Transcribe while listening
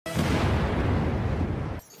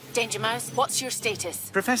Danger Mouse, what's your status?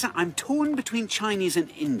 Professor, I'm torn between Chinese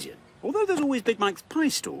and Indian. Although there's always Big Mike's pie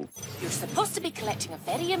stall. You're supposed to be collecting a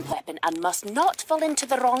very important weapon and must not fall into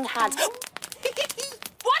the wrong hands. What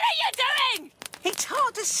are you doing? It's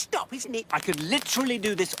hard to stop, isn't it? I could literally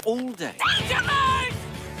do this all day. Danger Mouse!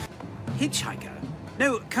 Hitchhiker?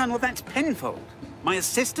 No, Colonel, that's Penfold. My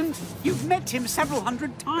assistant? You've met him several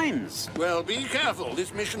hundred times. Well, be careful.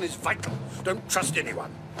 This mission is vital. Don't trust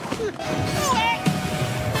anyone.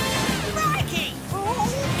 Crikey! Oh,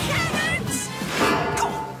 cannons!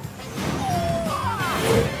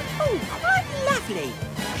 Oh, quite lovely.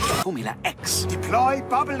 Formula X. Deploy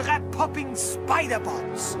bubble wrap popping spider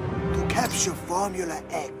bombs to capture Formula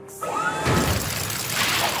X.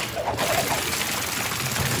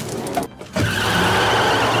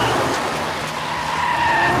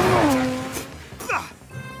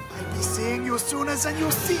 I'll be seeing you sooner than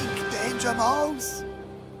you think, Danger Mouse.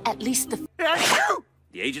 At least the...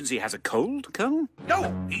 The agency has a cold, Colonel?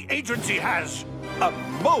 No, the agency has a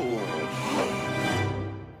mole.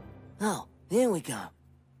 Oh, here we go.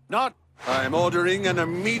 Not. I'm ordering an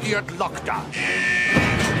immediate lockdown.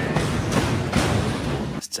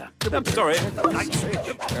 Sir. I'm sorry. Oh,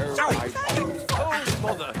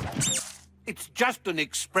 bother. It's just an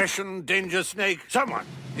expression, Danger Snake. Someone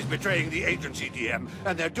is betraying the agency, DM,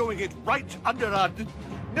 and they're doing it right under our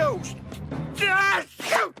nose.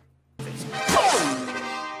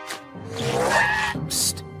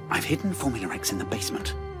 Psst. I've hidden Formula X in the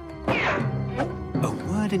basement. A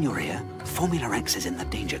word in your ear, Formula X is in the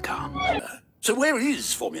danger car. So where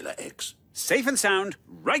is Formula X? Safe and sound,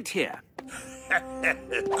 right here.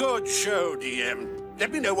 Good show, DM.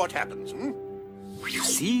 Let me know what happens, hmm? You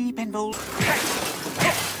see, Penfold?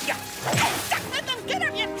 Let them get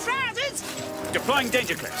up your trousers! Deploying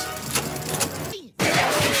danger clips.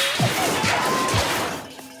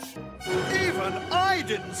 Even I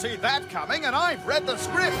didn't see that coming, and I've read the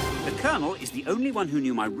script. The Colonel is the only one who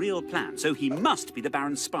knew my real plan, so he must be the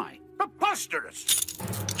Baron's spy. Preposterous!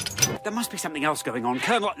 There must be something else going on.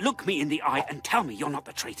 Colonel, look me in the eye and tell me you're not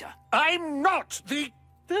the traitor. I'm not the...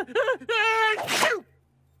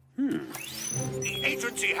 The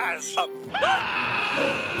agency has a...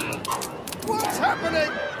 What's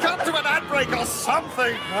happening? Cut to an ad break or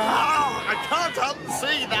something. I can't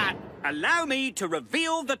unsee that. Allow me to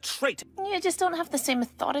reveal the traitor. You just don't have the same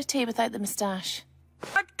authority without the moustache.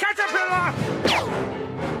 A caterpillar!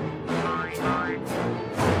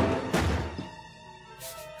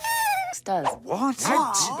 Does. What?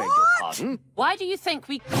 Beg your pardon? Why do you think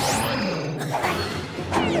we...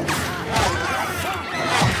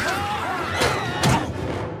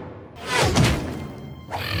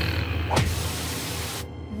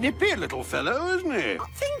 Nippy little fellow, isn't he?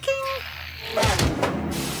 Thinking...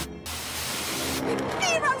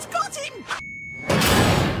 Nero's got him!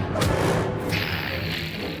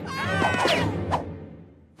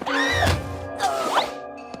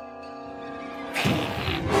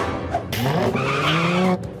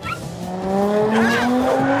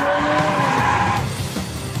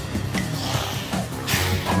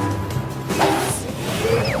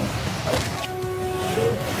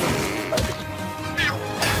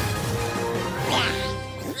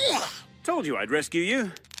 Told you I'd rescue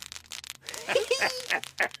you.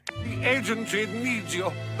 The agency needs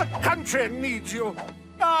you. The country needs you.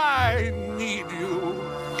 I need you.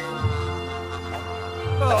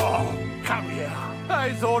 Oh, come here.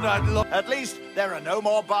 I thought I'd look. At least there are no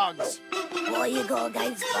more bugs. What you got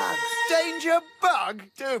against bugs? Danger Bug,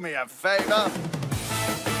 do me a favor.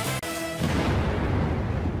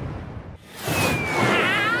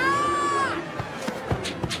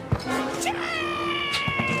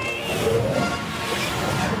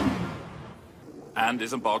 And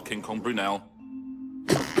disembark King Kong Brunel.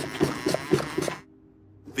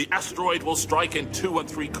 The asteroid will strike in 2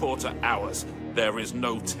 3/4 hours. There is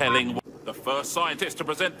no telling. The first scientist to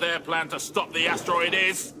present their plan to stop the asteroid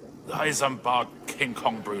is Heisenberg King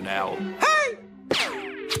Kong Brunel. Hey!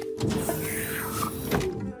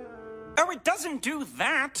 Oh, it doesn't do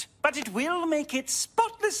that, but it will make it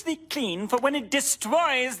spotlessly clean for when it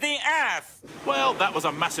destroys the Earth. Well, that was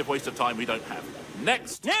a massive waste of time we don't have.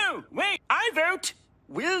 Next. No, wait, I vote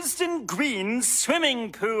Wilston Green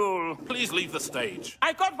swimming pool. Please leave the stage.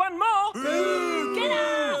 I've got one more. Get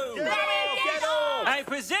off! Get off! I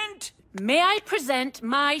present... May I present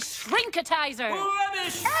my shrinkatizer?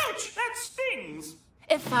 Rubbish! Ouch! That stings!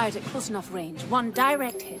 If fired at close enough range, one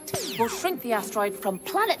direct hit will shrink the asteroid from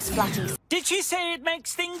planet splatties. Did she say it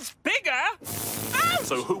makes things bigger? Ouch!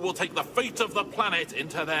 So who will take the fate of the planet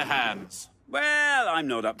into their hands? Well, I'm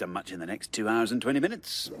not up to much in the next 2 hours and 20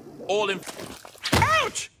 minutes. All in...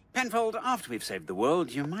 Ouch! Penfold, after we've saved the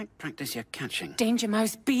world, you might practice your catching. Danger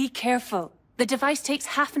Mouse, be careful. The device takes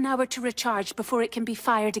half an hour to recharge before it can be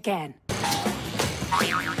fired again.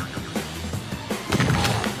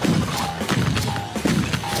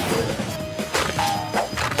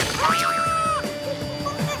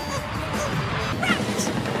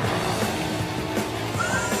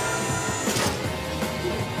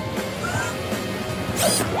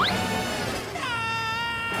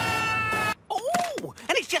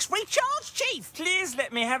 Recharge, Chief! Please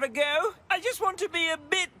let me have a go. I just want to be a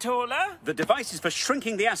bit taller. The device is for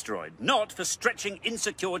shrinking the asteroid, not for stretching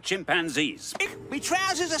insecure chimpanzees. My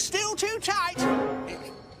trousers are still too tight.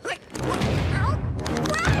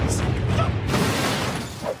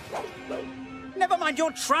 Never mind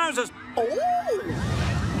your trousers. Oh!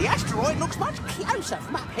 The asteroid looks much closer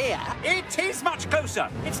from up here. It is much closer.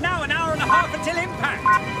 It's now an hour and a half until impact.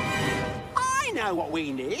 I know what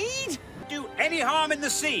we need. Do any harm in the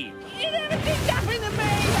sea. You never did nothing to me!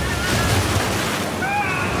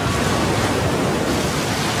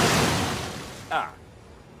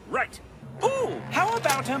 Right. Ooh, how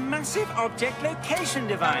about a massive object location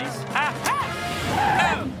device?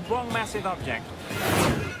 Aha! Oh, wrong massive object.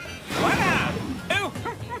 Voila! Oh!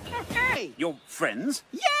 Hey! Your friends?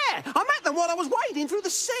 Yeah! I met them while I was wading through the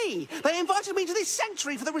sea. They invited me to this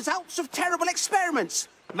sanctuary for the results of terrible experiments.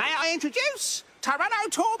 May I introduce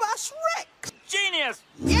Tyrannosaurus Rex? Genius!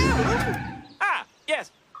 Yeah! Ah,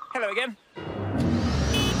 yes. Hello again.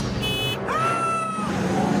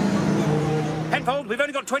 Penfold, we've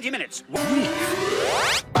only got 20 minutes. Here!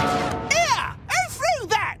 Who threw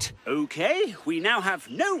that? Okay, we now have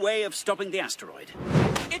no way of stopping the asteroid.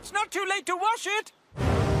 It's not too late to wash it.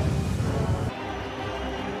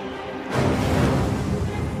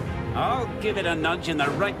 I'll give it a nudge in the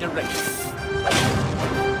right direction.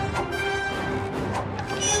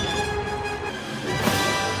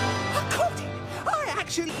 I caught it! I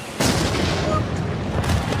actually...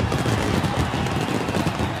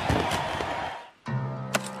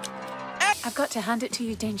 I've got to hand it to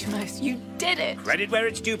you, Danger Mouse. You did it! Credit where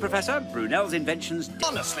it's due, Professor. Brunel's inventions...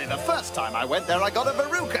 Honestly, the first time I went there, I got a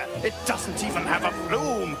verruca. It doesn't even have a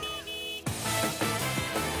plume.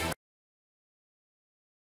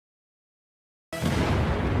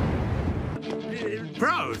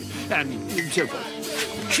 Proud and so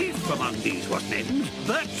forth. Chief among these was named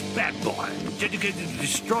Bert's Bad Boy, dedicated to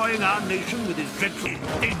destroying our nation with his dreadful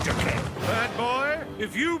danger care. Bad Boy,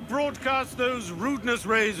 if you broadcast those rudeness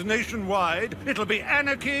rays nationwide, it'll be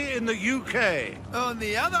anarchy in the UK. On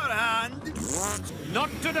the other hand... Not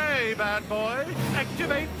today, Bad Boy.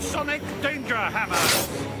 Activate Sonic Danger Hammer.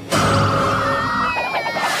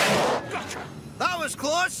 Gotcha. That was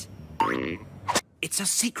close. It's a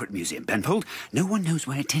secret museum, Penfold. No one knows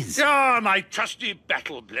where it is. Ah, my trusty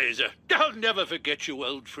battle blazer. I'll never forget you,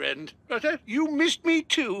 old friend. But you missed me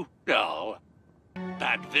too. Oh.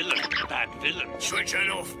 Bad villain, bad villain. Switch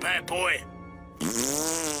it off, bad boy.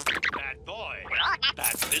 Bad boy,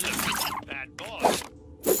 bad villain, bad boy.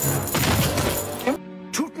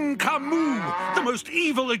 Tutankhamun, the most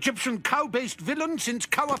evil Egyptian cow-based villain since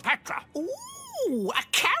Cleopatra. Ooh, a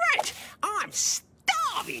carrot! I'm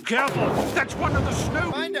starving! Careful, that's one of the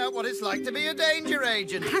snow... Find out what it's like to be a danger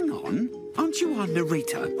agent. Hang on. Aren't you our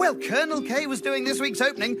narrator? Well, Colonel K was doing this week's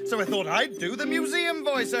opening, so I thought I'd do the museum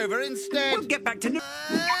voiceover instead. We'll get back to...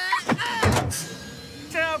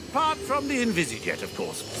 Apart from the Invisijet, of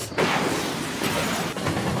course.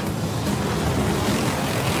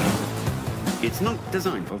 It's not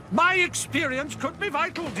designed for... My experience could be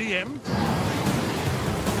vital, DM.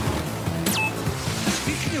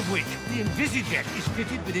 Speaking of which, the Invisijet is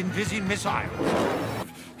fitted with Invisi missiles.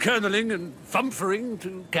 Kerneling and fumfering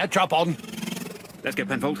to catch up on. Let's go,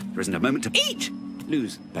 Penfold. There isn't a moment to... Eat!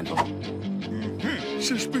 Lose, Penfold.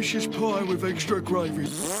 Suspicious pie with extra gravy.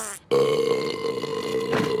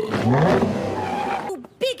 Oh,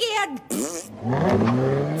 big-eared...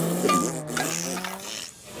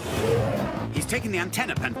 He's taking the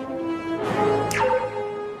antenna, Penfold.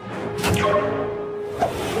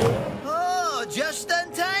 Oh, just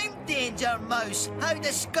in time, Danger Mouse. How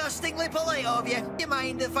disgustingly polite of you. Do you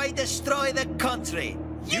mind if I destroy the country?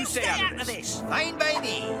 You stay out of this. Fine by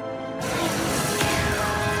me.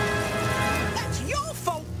 That's your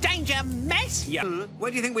fault, Danger Mess! Yeah.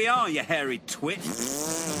 Where do you think we are, you hairy twit?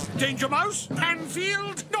 Danger Mouse,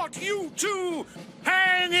 Panfield, not you too!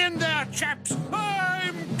 Hang in there, chaps!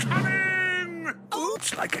 I'm coming!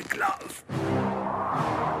 Oops, like a glove.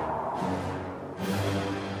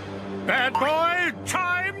 Bad boy,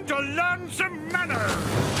 time to learn some manners!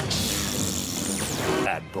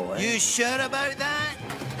 Bad boy. You sure about that?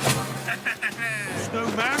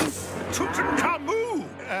 Snowman, Tutankhamun!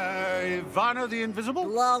 Vanna the Invisible?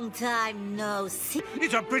 Long time no see.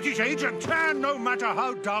 He's a British agent, and no matter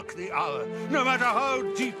how dark the hour, no matter how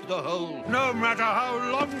deep the hole, no matter how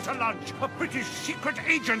long to lunch, a British secret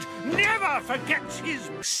agent never forgets his...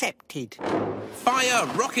 Accepted. Fire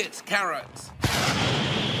rocket carrots.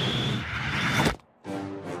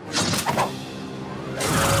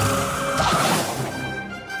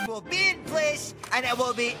 Will be in place, and it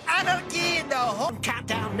will be anarchy in the home.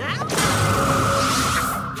 Countdown now.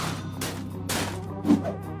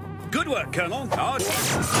 Good work, Colonel. 20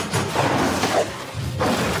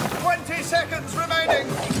 seconds remaining.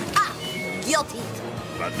 Ah, guilty.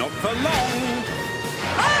 But not for long.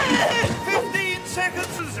 15 seconds.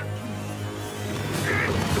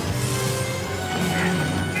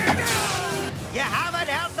 You haven't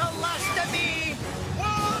helped the last of me.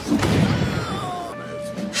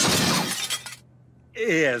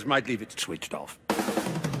 Yes, might leave it switched off.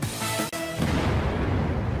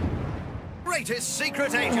 Greatest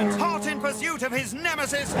secret agent, hot in pursuit of his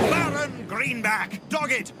nemesis, Baron Greenback.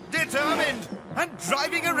 Dogged, determined, and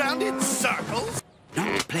driving around in circles.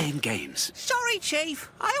 Not playing games. Sorry,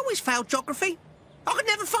 Chief. I always failed geography. I could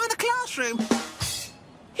never find the classroom.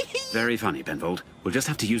 Very funny, Penfold. We'll just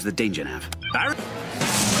have to use the danger nav. Baron?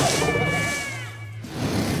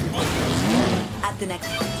 At the next...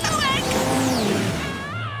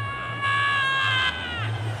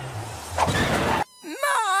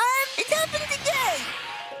 Mom! It happened again!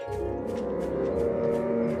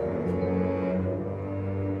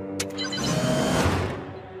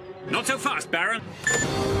 Not so fast, Baron.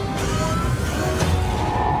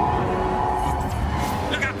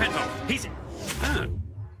 Look out, Penfold. He's... Ah.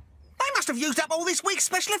 They must have used up all this week's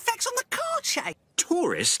special effects on the card shape.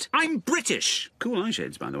 Tourist? I'm British. Cool eye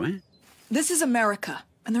shades, by the way. This is America,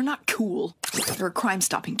 and they're not cool. They're a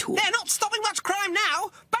crime-stopping tool. They're not stopping much crime now.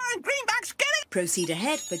 Baron Greenback's getting... Proceed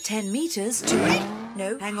ahead for 10 meters to...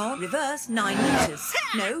 No, hang on. Reverse 9 meters.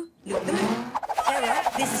 No, look the map. Error.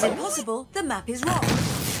 This is impossible. The map is wrong.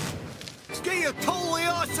 Ski a totally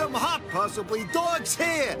awesome hot, possibly dogs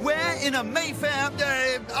here. We're in a Mayfair,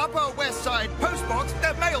 Upper West Side postbox,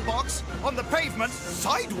 mailbox, on the pavement,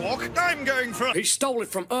 sidewalk. I'm going for... He stole it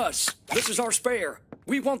from us. This is our spare.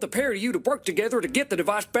 We want the pair of you to work together to get the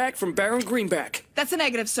device back from Baron Greenback. That's a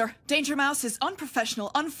negative, sir. Danger Mouse is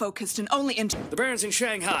unprofessional, unfocused, and only The Baron's in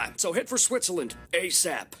Shanghai, so head for Switzerland,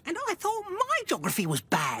 ASAP. And I thought my geography was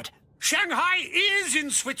bad. Shanghai is in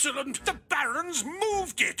Switzerland. The Barons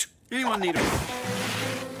moved it. Anyone need a...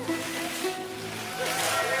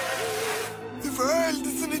 The world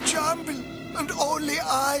is in a jumble, and only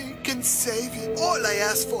I can save it. All I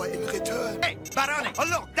ask for in return. Hey, Barone,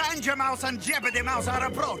 look, Danger Mouse and Jeopardy Mouse are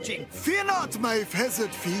approaching. Fear not, my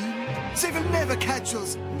feathered fiend. They will never catch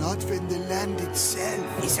us, not when the land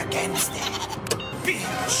itself is against them.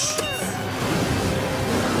 Bitch!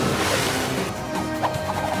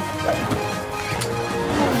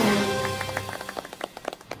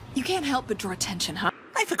 You can't help but draw attention, huh?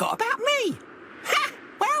 They forgot about me. Ha!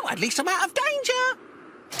 Well, at least I'm out of danger.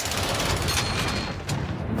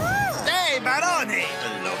 Hey, Barone,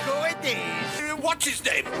 look who it is. What's his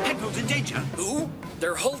name? Penfold's in danger. Who?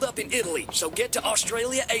 They're holed up in Italy, so get to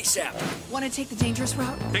Australia ASAP. Want to take the dangerous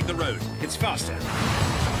route? Take the road. It's faster.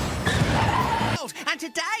 And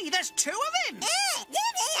today, there's 2 of him.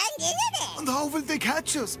 And how will they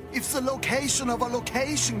catch us if the location of our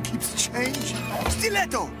location keeps changing?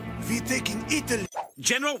 Stiletto, we're taking Italy.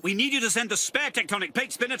 General, we need you to send a spare tectonic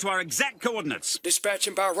plate spinner to our exact coordinates.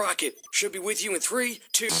 Dispatching by rocket. Should be with you in 3,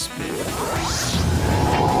 2...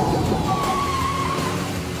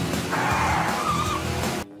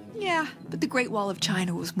 Yeah, but the Great Wall of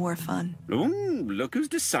China was more fun. Ooh, look who's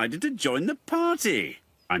decided to join the party.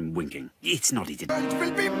 I'm winking. It's not easy. It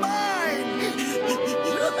will be mine.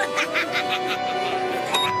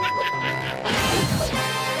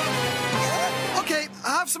 Okay, I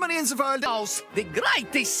have some money in the world. The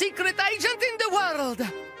greatest secret agent in the world.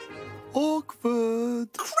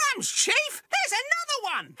 Awkward. Crumbs, Chief! There's another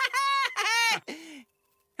one!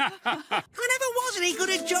 I never was any good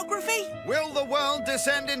at geography. Will the world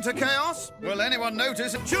descend into chaos? Will anyone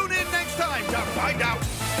notice? Tune in next time to find out.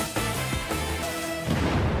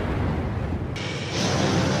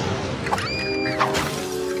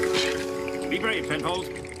 Be brave, Penfold.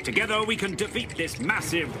 Together we can defeat this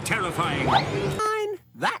massive, terrifying... Fine.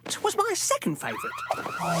 That was my second favourite.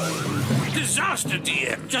 Disaster,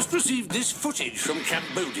 DM. Just received this footage from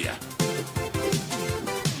Cambodia.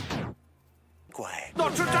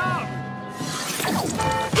 Notre Dame!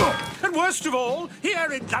 And worst of all,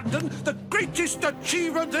 here in London, the greatest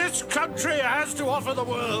achievement this country has to offer the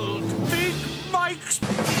world. Big Mike's...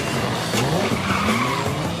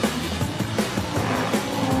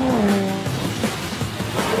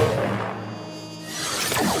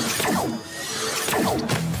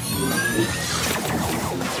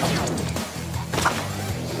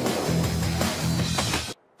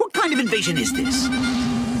 kind of invasion is this?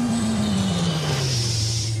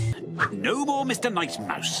 No more Mr. Nice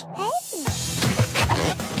Mouse.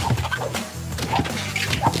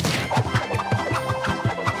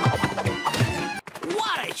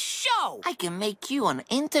 What a show! I can make you an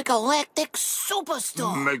intergalactic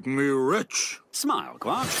superstar. Make me rich. Smile,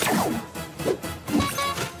 Quark.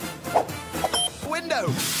 Window.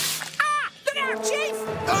 Ah! Look out, Chief!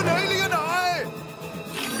 An alien eye!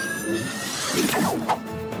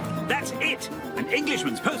 That's it. An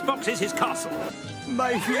Englishman's postbox is his castle.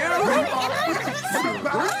 My hero?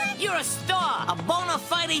 You're a star, a bona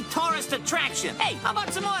fide tourist attraction. Hey, how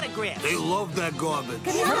about some autographs? They love that garbage.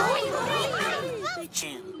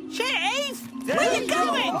 Chief! Where you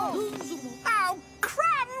going? Oh,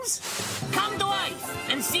 crumbs! Come to Earth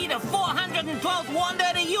and see the 412th wonder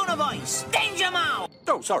of the universe, Danger Mouse!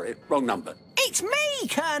 Oh, sorry, wrong number. It's me,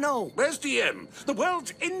 Colonel! Where's DM? The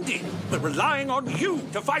world's ending. We're relying on you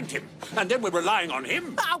to find him. And then we're relying on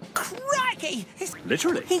him. Oh, crikey!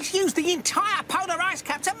 Literally. He's used the entire polar ice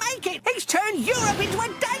cap to make it! He's turned Europe into a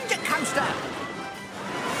danger coaster!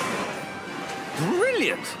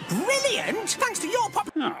 Brilliant. Brilliant! Thanks to your pop...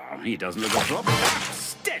 Oh, he doesn't look a drop.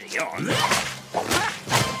 Steady on.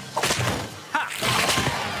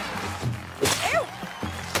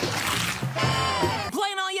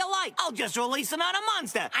 Plain all you like. I'll just release another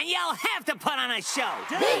monster, and you'll have to put on a show.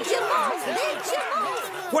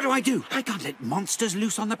 What do? I can't let monsters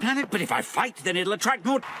loose on the planet, but if I fight, then it'll attract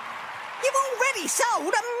more... You've already sold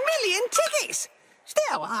 1 million tickets!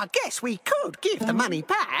 Still, I guess we could give the money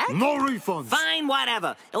back. No refunds. Fine,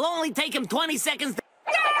 whatever. It'll only take him 20 seconds to...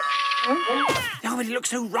 No, but it looks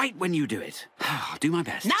so right when you do it. I'll do my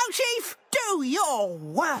best. No, Chief! Do your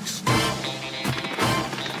worst!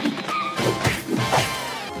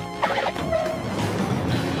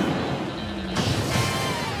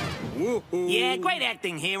 Yeah, great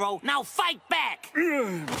acting, hero. Now fight back!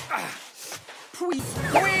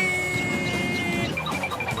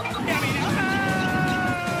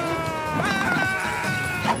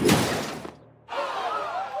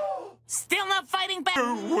 Still not fighting back?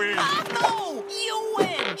 You win. Ah, no! You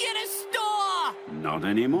win! Get a star! Not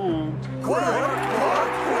anymore. The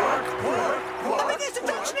biggest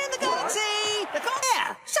attraction in the galaxy! The car...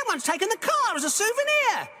 Yeah, someone's taken the car as a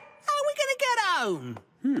souvenir! How are we going to get home?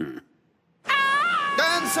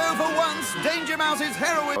 And so for once, Danger Mouse's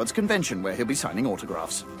heroine... It's convention where he'll be signing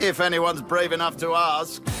autographs. If anyone's brave enough to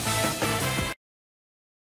ask.